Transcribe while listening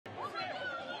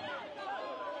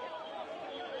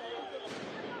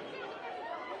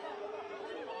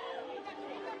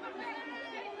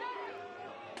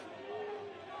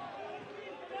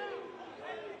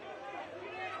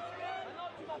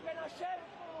chef.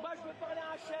 Moi, je veux parler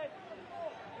à un chef.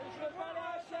 Je veux parler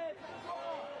à un chef.